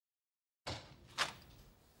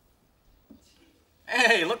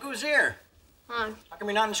Hey, look who's here. Hi. How come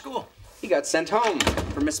you're not in school? He got sent home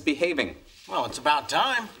for misbehaving. Well, it's about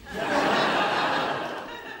time.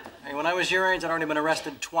 Hey, when I was your age, I'd already been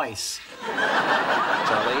arrested twice.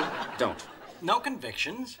 Charlie, don't. No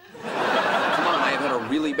convictions. Come on, I have had a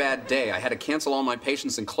really bad day. I had to cancel all my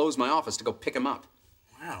patients and close my office to go pick him up.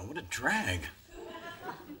 Wow, what a drag.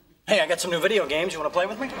 Hey, I got some new video games. You want to play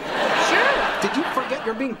with me? Sure. Did you forget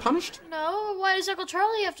you're being punished? No, why does Uncle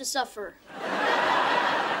Charlie have to suffer?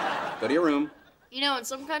 Go to your room. You know, in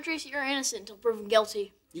some countries, you're innocent until proven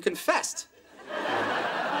guilty. You confessed.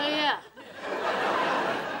 Oh, yeah.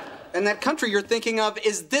 And that country you're thinking of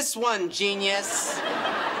is this one, genius.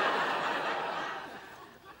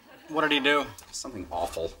 What did he do? Something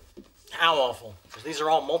awful. How awful? Because these are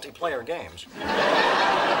all multiplayer games.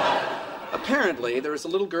 Apparently, there is a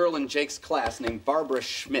little girl in Jake's class named Barbara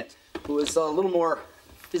Schmidt, who is a little more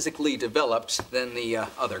physically developed than the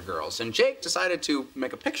other girls. And Jake decided to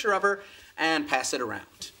make a picture of her and pass it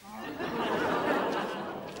around.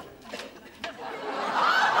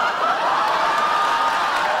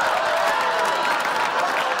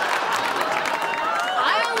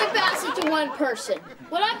 I only passed it to one person.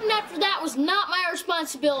 What happened after that was not my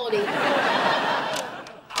responsibility.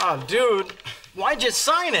 Oh, dude, why'd you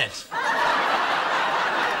sign it? Okay,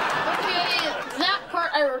 that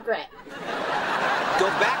part I regret. Go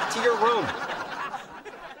back to your room.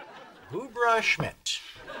 Barbara Schmidt.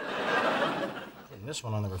 Putting this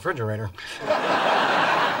one on the refrigerator.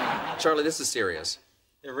 Charlie, this is serious.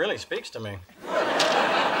 It really speaks to me.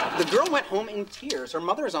 The girl went home in tears. Her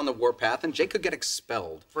mother is on the warpath, and Jake could get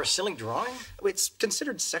expelled. For a silly drawing? It's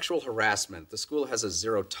considered sexual harassment. The school has a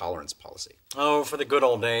zero-tolerance policy. Oh, for the good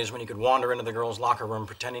old days when you could wander into the girls' locker room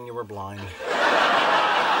pretending you were blind.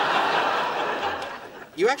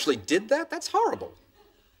 You actually did that? That's horrible.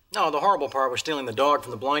 No, the horrible part was stealing the dog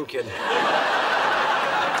from the blind kid.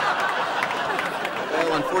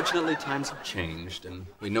 Well, unfortunately, times have changed, and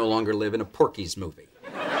we no longer live in a Porky's movie.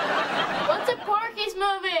 What's a Porky's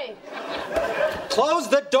movie? Close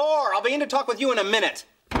the door! I'll be in to talk with you in a minute.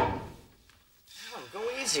 Come on, go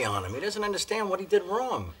easy on him. He doesn't understand what he did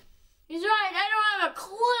wrong. He's right, I don't have a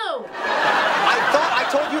clue. I thought I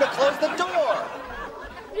told you to close the door!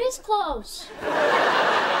 It is closed.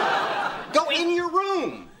 Go in your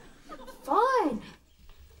room. Fine.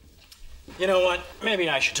 You know what? Maybe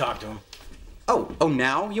I should talk to him. Oh,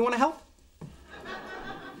 now you want to help?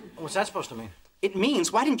 What's that supposed to mean? It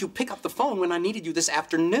means, why didn't you pick up the phone when I needed you this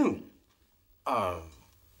afternoon? I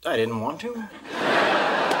didn't want to.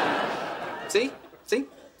 See?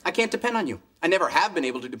 I can't depend on you. I never have been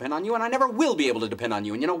able to depend on you, and I never will be able to depend on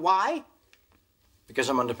you. And you know why? Because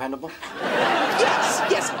I'm undependable?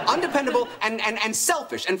 Yes, undependable and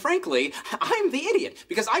selfish. And frankly, I'm the idiot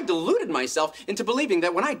because I deluded myself into believing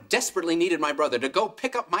that when I desperately needed my brother to go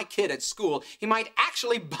pick up my kid at school, he might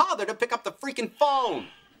actually bother to pick up the freaking phone.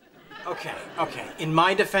 Okay. In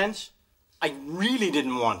my defense, I really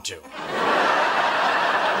didn't want to.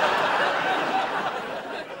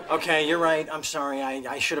 Okay, you're right. I'm sorry.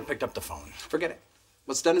 I should have picked up the phone. Forget it.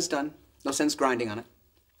 What's done is done. No sense grinding on it.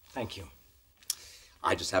 Thank you.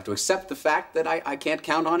 I just have to accept the fact that I can't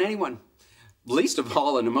count on anyone. Least of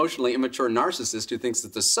all, an emotionally immature narcissist who thinks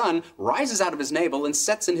that the sun rises out of his navel and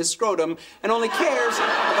sets in his scrotum and only cares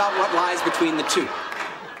about what lies between the two.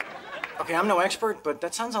 Okay, I'm no expert, but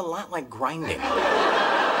that sounds a lot like grinding.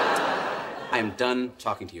 I am done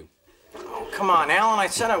talking to you. Oh, come on, Alan. I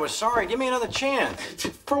said I was sorry. Give me another chance.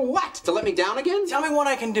 For what? To let me down again? Tell me what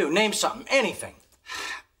I can do. Name something. Anything.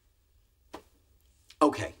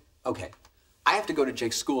 Okay. I have to go to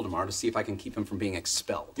Jake's school tomorrow to see if I can keep him from being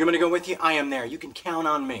expelled. You want me to go with you? I am there. You can count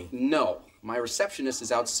on me. No. My receptionist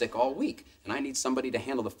is out sick all week, and I need somebody to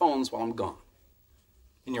handle the phones while I'm gone.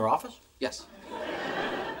 In your office? Yes.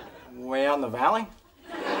 Way out in the valley?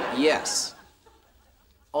 Yes.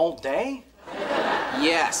 All day?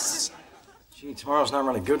 Yes. Gee, tomorrow's not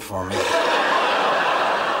really good for me.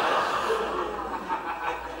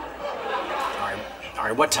 All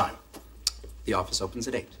right, what time? The office opens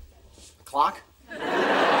at 8. Clock?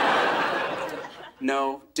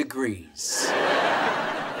 No degrees.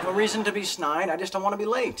 No reason to be snide. I just don't want to be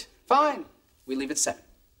late. Fine. We leave at 7.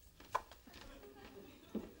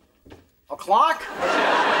 A clock?